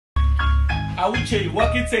Awuche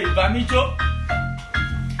Iwakite Ibamijo.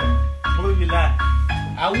 Oh, you lie.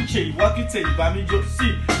 Awuche Iwakite Ibamijo.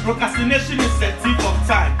 See, procrastination is a thief of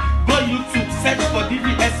time. Go YouTube, search for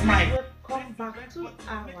DVS Mike. Welcome back to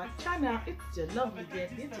our channel. It's your lovely girl,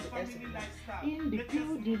 into the S in the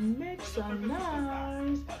building. Make some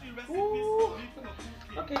noise. Ooh.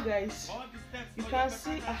 Okay, guys, you can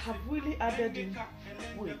see I have really added in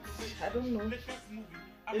weight. I don't know,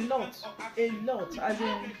 a lot. As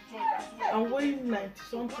in, I'm weighing 90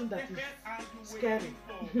 something. That is scary.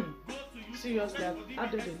 Seriously, I've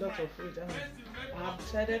added a lot of weight, and I've not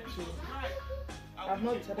decided to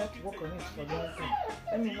work on it for a long time.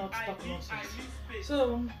 Let me not talk nonsense.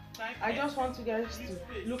 So I just want you guys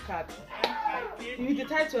to look at, with the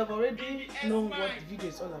title, I've already known what the video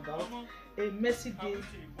is all about. A messy day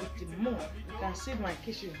with the mom. You can see my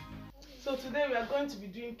kitchen. So today we are going to be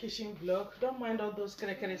doing kitchen vlog. Don't mind all those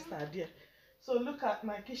kere stuff there. So look at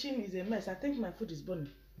my kitchen is a mess. I think my food is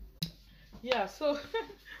burning. Yeah, so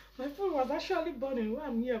my food was actually burning while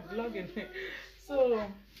I'm here vlogging. So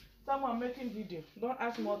someone making video. Don't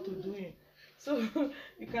ask me what to do. So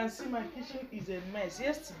you can see my kitchen is a mess.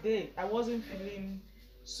 Yesterday I wasn't feeling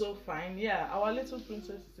so fine. Yeah, our little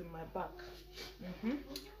princess is in my back.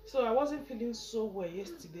 So I wasn't feeling so well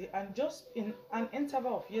yesterday, and just in an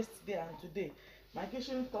interval of yesterday and today, my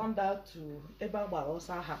kitchen turned out to Ebawa or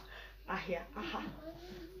Saha.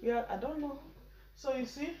 Yeah, I don't know. So you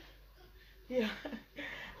see, yeah.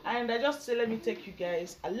 And I just say, let me take you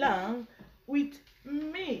guys along with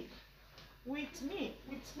me.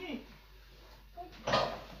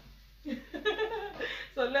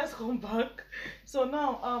 So let's come back. So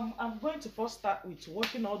now I'm going to first start with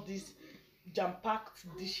washing all these jam-packed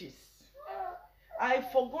dishes. I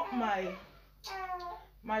forgot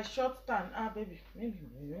my short stand. Baby,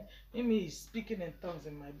 Mimi is speaking in tongues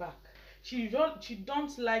in my back. She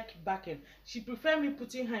don't like backing. She prefer me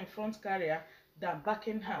putting her in front carrier than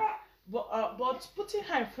backing her. But putting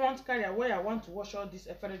her in front carrier where I want to wash all this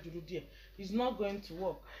efere juru there is not going to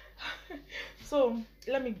work. So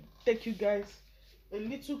let me take you guys a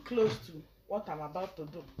little close to what I'm about to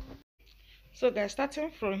do. So guys,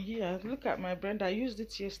 starting from here, look at my blender. I used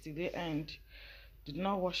it yesterday and did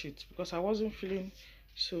not wash it because I wasn't feeling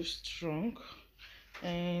so strong.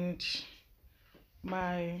 And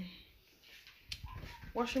my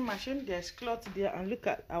washing machine, there's cloth there, and look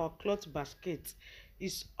at our cloth basket.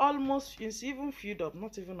 It's even filled up,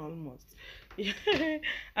 not even almost.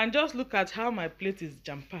 And just look at how my plate is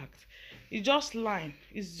jam-packed. It's just line.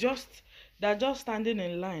 They're just standing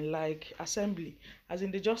in line like assembly, as in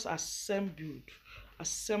they just assembled.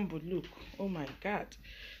 Look, oh my God.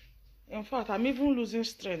 In fact, I'm even losing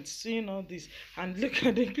strength seeing all this. And look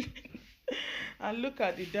at the and look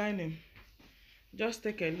at the dining. Just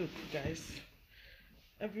take a look, guys.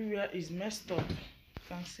 Everywhere is messed up. You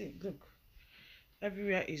can see, look.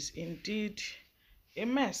 Everywhere is indeed a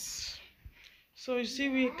mess. So you see,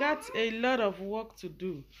 we got a lot of work to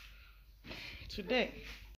do today.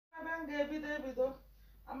 I don't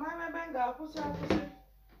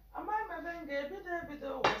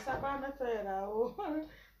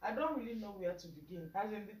really know where to begin.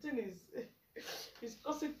 As in, the thing is, it's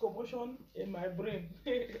causing commotion in my brain.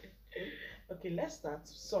 Okay, let's start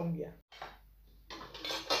somewhere.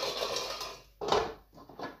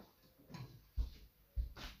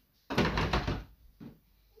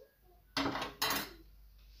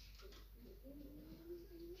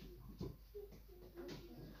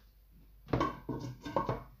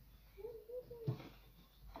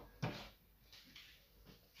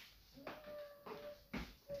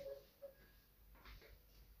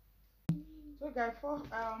 So guys,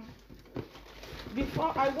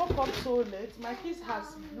 before I woke up so late, my kids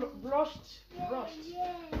has brushed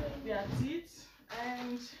their teeth,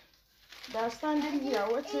 and they're standing here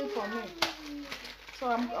waiting for me. So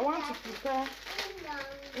I want to prepare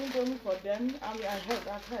indomie for them.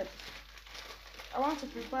 I've heard. I want to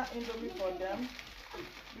prepare indomie for them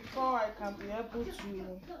before I can be able to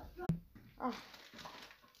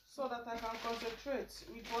so that I can concentrate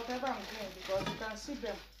with whatever I'm doing, because you can see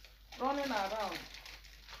them running around.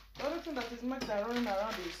 The only thing that is making them running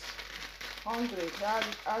around is hungry.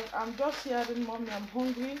 I'm just hearing, mommy, I'm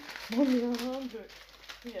hungry. Mommy, I'm hungry.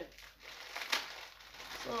 Here.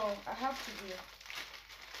 So I have to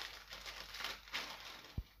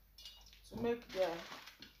make their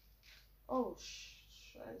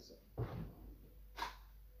scheiße.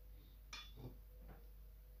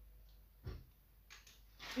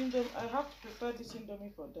 I have to prepare this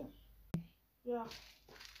indomie for them. Yeah.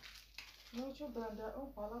 No children, their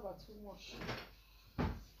own palaver too much.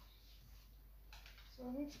 So I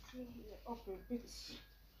need to clean it up a bit.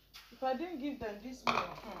 if I didn't give them this meal,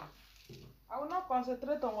 I will not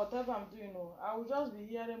concentrate on whatever I'm doing. No, I will just be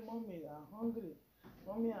hearing, mommy, I'm hungry.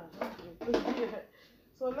 Mommy, I'm hungry.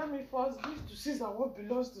 So let me first give to Caesar what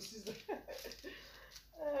belongs to Caesar.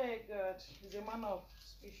 Hey God, he's a man of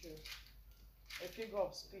speech, a figure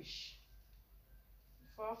of speech.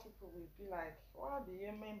 Before people will be like, what do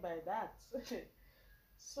you mean by that?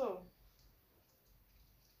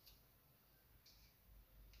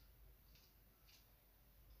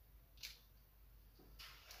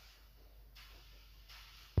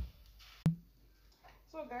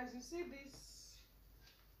 So guys, you see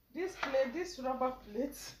this plate, this rubber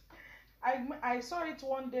plate. I saw it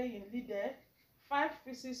one day in Lidl, 5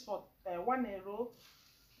 pieces for €1.99,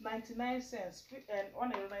 and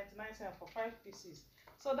 €1.99 for 5 pieces.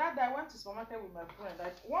 So that day I went to supermarket with my friend.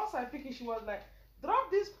 Once I pick it, she was like,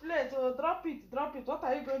 drop this plate, oh, drop it. What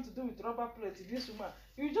are you going to do with rubber plate? This woman,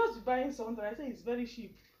 you just be buying something. I say it's very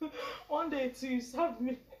cheap. One day too, you serve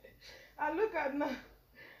me. And look at now,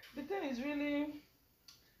 the thing is really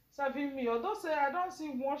serving me. Although say I don't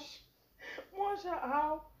see much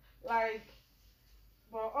how, like,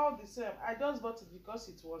 but all the same, I just bought it because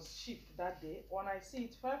it was cheap that day. When I see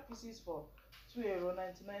it, 5 pieces for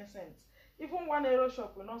 €2.99. Even €1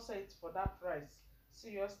 shop will not sell it for that price.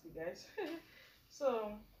 Seriously, guys.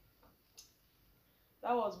 So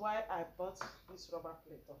that was why I bought this rubber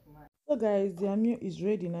plate of mine. So guys, their meal is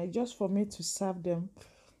ready now. Just for me to serve them.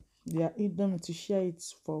 They are eating them, to share it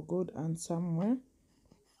for good and somewhere.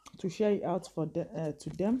 To share it out for them, to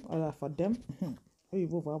them, or for them.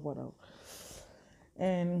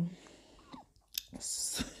 And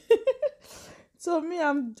so me,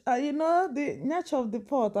 I'm you know, the nature of the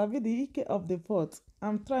pot, I mean the ike of the pot.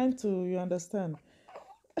 I'm trying to, you understand.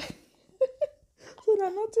 So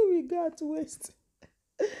that nothing we got to waste.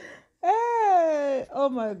 Hey, oh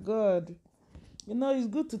my God. You know, it's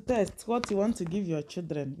good to test what you want to give your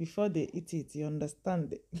children before they eat it. You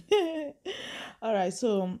understand? All right,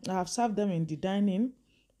 so I have served them in the dining.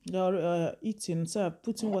 They're eating, so I'm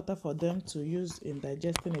putting water for them to use in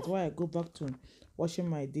digesting it while I go back to washing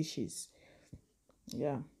my dishes.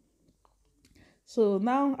 Yeah. So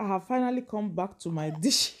now I have finally come back to my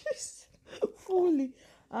dishes fully.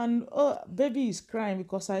 And baby is crying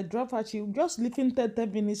because I dropped her. She just sleeping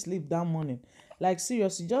 10 minutes sleep that morning. Like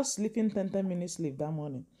seriously, just sleeping 10 minutes sleep that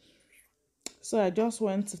morning. So I just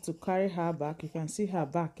went to carry her back. You can see her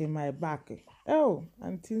back in my back. Oh,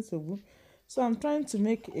 and things so. So I'm trying to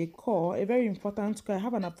make a call, a very important call. I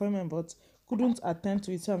have an appointment but couldn't attend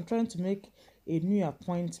to it. So I'm trying to make a new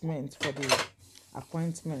appointment for the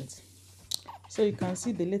appointment. So you can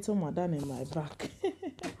see the little madam in my back.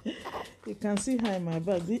 You can see her in my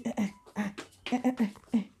back.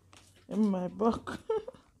 In my back.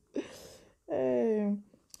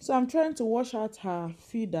 So I'm trying to wash out her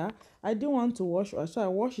feeder. I didn't want to wash her, so I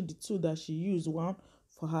washed the two that she used. One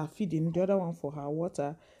for her feeding, the other one for her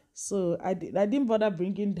water. So I didn't bother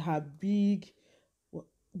bringing the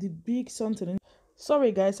big something.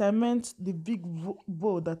 Sorry guys, I meant the big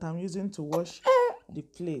bowl that I'm using to wash the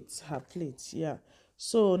plates, her plates. Yeah.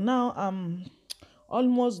 So now I'm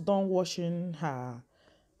almost done washing her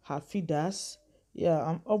feeders. Yeah,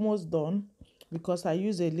 I'm almost done because I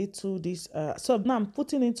use a little this. So now I'm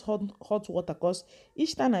putting it hot water because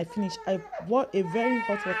each time I finish, I pour a very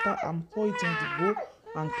hot water and pour it in the bowl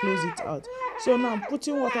and close it out. So now I'm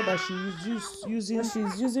putting water that she's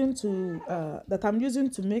using to that I'm using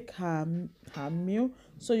to make her meal.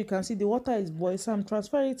 So you can see the water is boiling. So I'm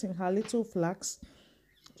transferring it in her little flask.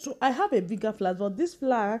 So I have a bigger flask, but this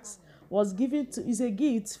flask was given to is a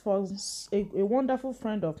gift for a wonderful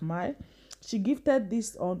friend of mine. She gifted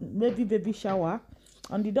this on baby shower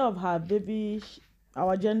on the day of her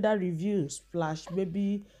our gender review /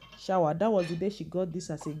 baby shower. That was the day she got this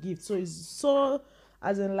as a gift. So it's so,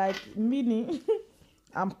 as in like mini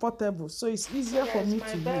and portable, so it's easier for me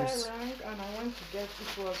to use. And I went to get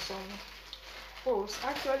it was some post.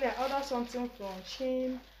 Actually, I ordered something from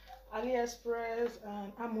Shein, AliExpress,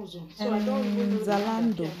 and Amazon. So I don't even know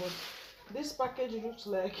Zalando. But this package looks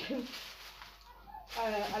like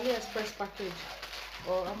AliExpress package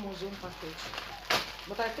or Amazon package.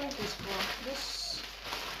 But I think it's from this.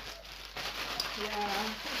 Yeah.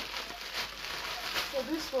 So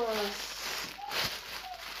this was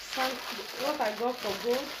what I got for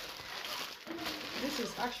gold. This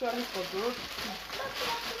is actually for gold.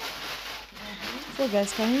 So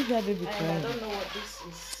guys, can you hear baby crying? I don't know what this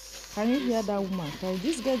is. Can you hear that woman crying?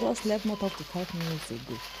 This girl just left not up to 5 minutes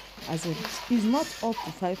ago. As in, it's not up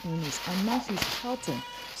to 5 minutes and now she's shouting.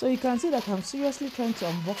 So you can see that I'm seriously trying to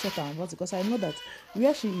unbox it and unbox it because I know that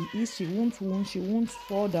where she is, she won't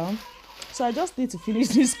fall down So I just need to finish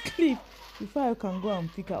this clip before I can go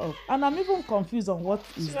and pick her up. And I'm even confused on what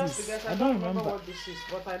is Seriously, this. guys, I don't remember what this is,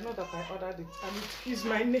 but I know that I ordered it and it is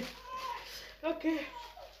my name. Okay.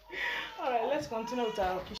 Alright, let's continue with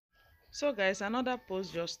our kitchen. So guys, another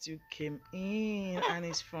post just still came in and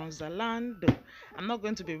it's from Zalando. I'm not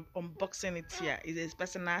going to be unboxing it here. It's a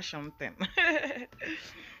personal something.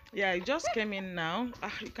 Yeah, it just came in now.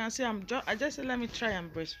 You can see I just said let me try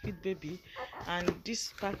and breastfeed baby, and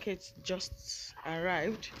this package just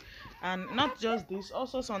arrived. And not just this,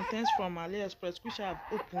 also some things from AliExpress which I have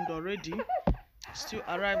opened already still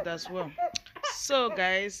arrived as well. So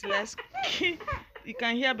guys, let's you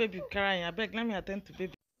can hear baby crying. I beg, let me attend to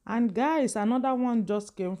baby. And guys, another one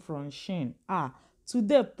just came from Shein.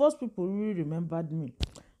 Today post people really remembered me.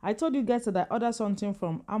 I told you guys that I ordered something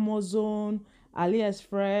from Amazon,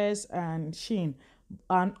 AliExpress, and Shein.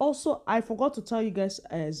 And also I forgot to tell you guys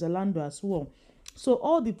Zalando as well. So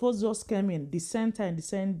all the posts just came in the same time, the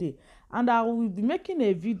same day. And I will be making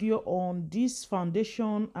a video on this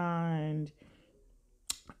foundation and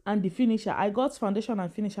the finisher. I got foundation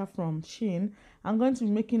and finisher from Shein. I'm going to be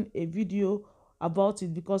making a video about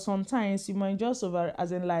it because sometimes you might just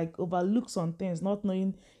overlook some things, not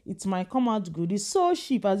knowing it might come out good. It's so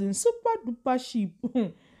cheap, as in super duper cheap.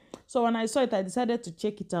 So when I saw it, I decided to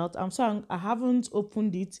check it out. I'm sorry, I haven't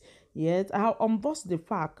opened it yet. I have unboxed the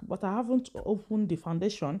pack, but I haven't opened the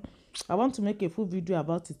foundation. I want to make a full video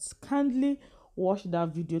about it. Kindly watch that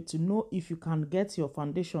video to know if you can get your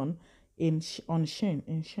foundation on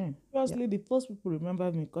Shein. Obviously, the first people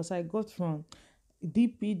remember me because I got from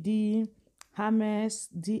DPD, Hermes,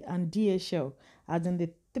 and DHL. And then the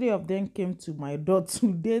three of them came to my door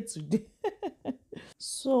today.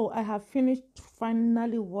 So I have finished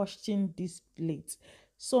finally washing this plate.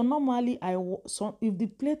 So normally if the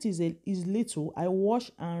plate is little, I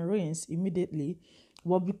wash and rinse immediately.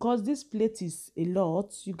 But because this plate is a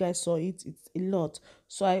lot, you guys saw it, it's a lot.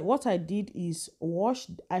 So what I did is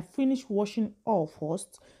I finished washing all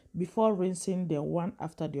first before rinsing them one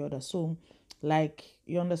after the other. So like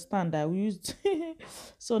you understand, I used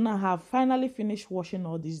so now I have finally finished washing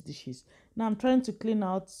all these dishes. Now I'm trying to clean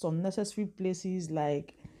out some necessary places,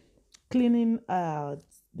 like cleaning the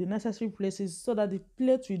necessary places so that the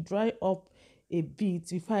plate will dry up a bit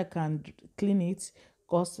before I can clean it.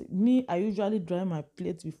 Because I usually dry my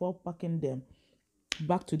plates before packing them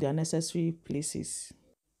back to their necessary places.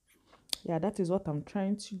 Yeah, that is what I'm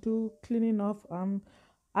trying to do, cleaning off.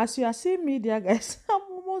 As you are seeing me there, guys, I'm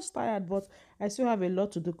almost tired, but I still have a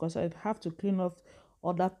lot to do because I have to clean off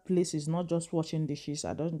other places, not just washing dishes.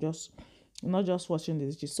 Not just washing the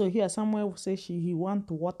dishes. So here, somewhere will say he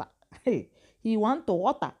want water. Hey, he want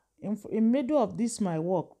water in middle of this my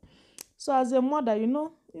work. So as a mother, you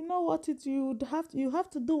know what you have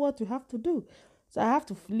to do what you have to do. So I have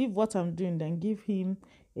to leave what I'm doing, then give him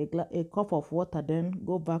a cup of water, then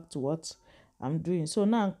go back to what I'm doing. So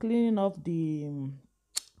now I'm cleaning up the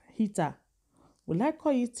heater. Will I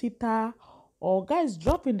call it heater? Or guys,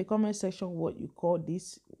 drop in the comment section what you call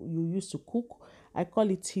this you used to cook. I call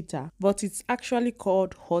it heater, but it's actually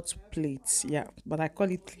called hot plates. Yeah, but I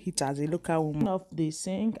call it heater as a local woman. Of the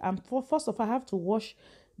sink, and first of all, I have to wash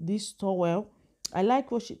this towel. I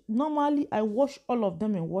like washing. Normally I wash all of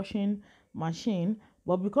them in washing machine,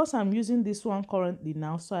 but because I'm using this one currently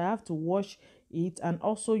now, so I have to wash it and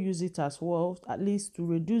also use it as well, at least to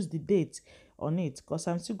reduce the date on it, because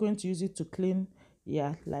I'm still going to use it to clean.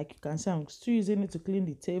 Yeah, like you can see, I'm still using it to clean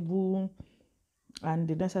the table and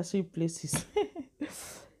the necessary places.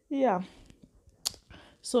 Yeah,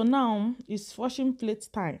 so now it's washing plate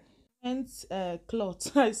time. And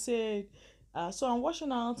cloth I said, so I'm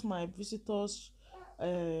washing out my visitors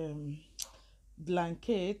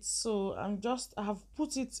blanket. So I have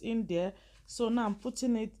put it in there. So now I'm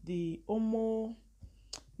putting it the Omo,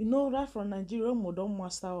 right from Nigeria, Omo don't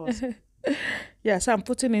master us. Yeah, so I'm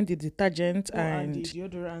putting in the detergent and the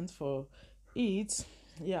deodorant for it.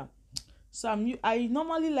 Yeah, so I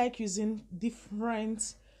normally like using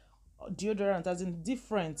different deodorant, as in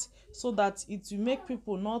different, so that it will make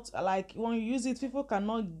people not like when you use it, people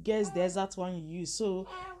cannot guess the exact one you use. So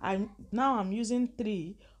I'm using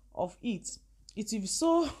 3 of it. It will be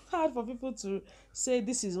so hard for people to say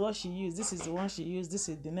this is what she used, this is the one she used, this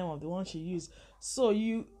is the name of the one she used. So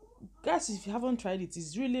you guys, if you haven't tried it,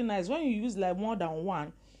 it's really nice when you use like more than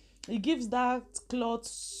one. It gives that cloth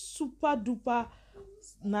super duper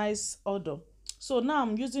nice odor. So now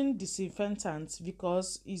I'm using disinfectant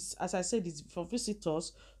because it's, as I said, it's for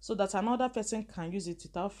visitors, so that another person can use it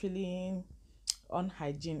without feeling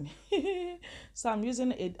unhygiene. So I'm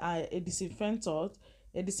using a disinfectant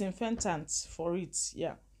for it.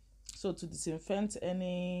 Yeah, So to disinfect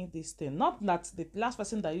any this thing, not that the last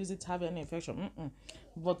person that used it have any infection,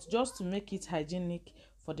 but just to make it hygienic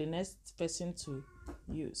for the next person to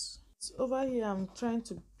use. So over here I'm trying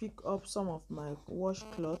to pick up some of my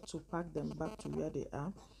washcloth to pack them back to where they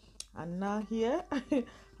are. And now here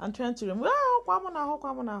I'm trying to remove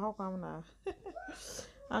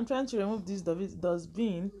I'm trying to remove this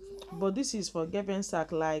dustbin, but this is for Geffen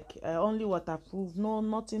sack, like only waterproof, no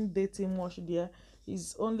nothing dating much there.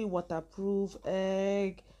 It's only waterproof,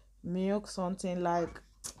 egg, milk, something like.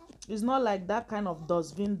 It's not like that kind of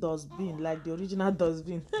dustbin like the original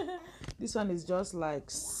dustbin. This one is just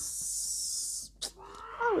like,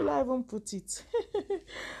 how will I even put it?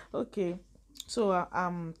 Okay, so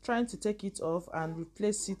I'm trying to take it off and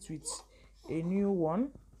replace it with a new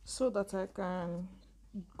one so that I can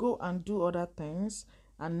go and do other things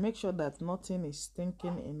and make sure that nothing is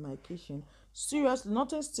stinking in my kitchen. Seriously,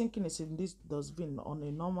 nothing stinking is in this dustbin on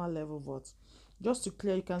a normal level, but just to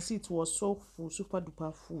clear, you can see it was so full, super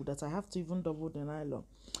duper full, that I have to even double the nylon.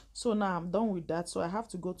 So now I'm done with that, so I have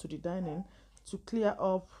to go to the dining to clear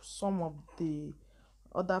up some of the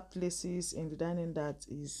other places in the dining that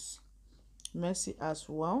is messy as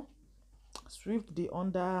well. Sweep the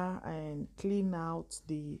under and clean out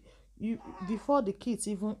before the kids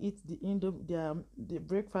even eat the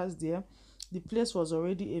breakfast there. The place was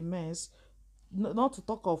already a mess, not to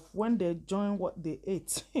talk of when they join what they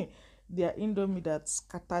ate. Their indomie that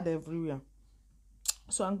scattered everywhere.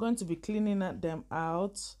 So I'm going to be cleaning them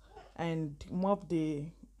out and be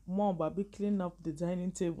cleaning up the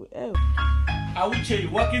dining table. Awuche,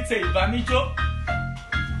 working to Ibamijo.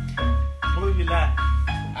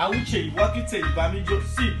 Awuche, working to Ibamijo.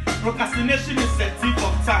 See, procrastination is a thief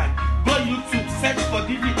of time. Go YouTube, search for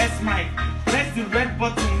DVS Mike. Press the red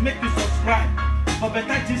button, make you subscribe. For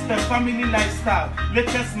better gist and family lifestyle,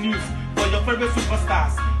 latest news for your favorite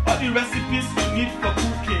superstars. All the recipes you need for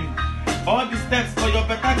cooking, all the steps for your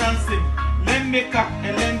better dancing, learn makeup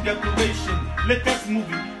and learn decoration, latest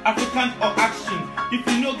movie, African or action. If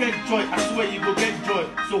you no get joy, I swear you go get joy.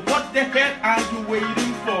 So what the hell are you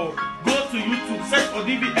waiting for? Go to YouTube, search for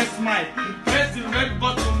DVS Mike, press the red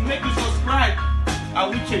button, make you subscribe.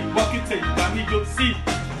 Awuche, working to Ibamijo. See,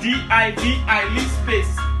 DIVI leave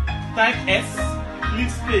space, type S,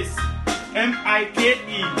 leave space, MIKE,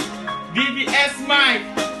 DVS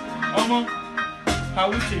Mike.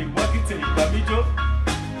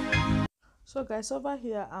 So guys, over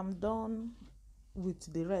here I'm done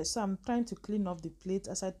with the rest, so I'm trying to clean off the plate.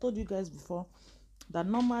 As I told you guys before, that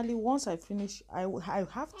normally once I finish, I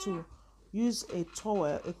have to use a towel,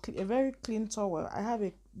 a very clean towel. I have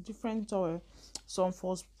a different towel, some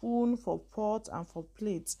for spoon, for pot, and for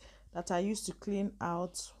plates, that I used to clean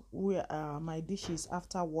out where my dishes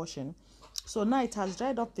after washing. So now it has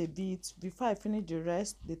dried up a bit before I finish the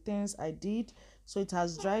rest, the things I did. So it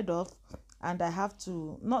has dried off, and I have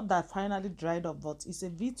to, not that finally dried up, but it's a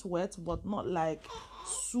bit wet, but not like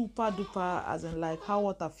super duper as in like how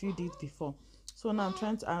what I filled it before. So now I'm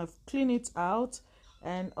trying to clean it out,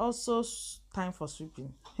 and also time for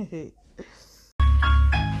sweeping.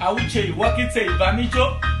 Awuche, working to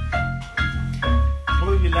Ibamijo.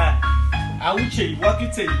 Awuche,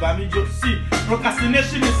 working to Ibamijo. See,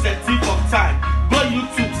 procrastination is a thief of time. Go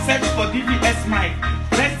YouTube, search for DVS Mike.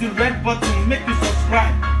 Press the red button, make you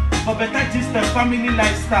subscribe. For better gist and family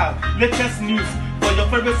lifestyle, latest news for your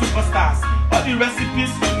favorite superstars. All the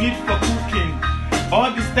recipes you need for cooking,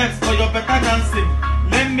 all the steps for your better dancing,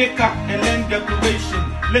 learn makeup and learn decoration,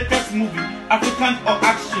 latest movie, African or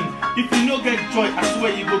action. If you no get joy, I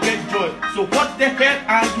swear you go get joy. So what the hell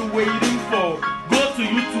are you waiting for? Go to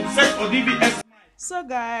YouTube, search for DVS. So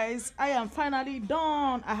guys, I am finally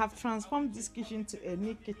done. I have transformed this kitchen to a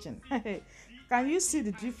new kitchen. Can you see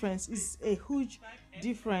the difference? It's a huge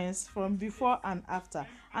difference from before and after.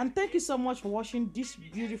 And thank you so much for watching this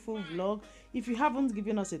beautiful vlog. If you haven't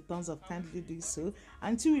given us a thumbs up, kindly do so.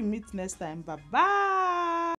 Until we meet next time, bye bye.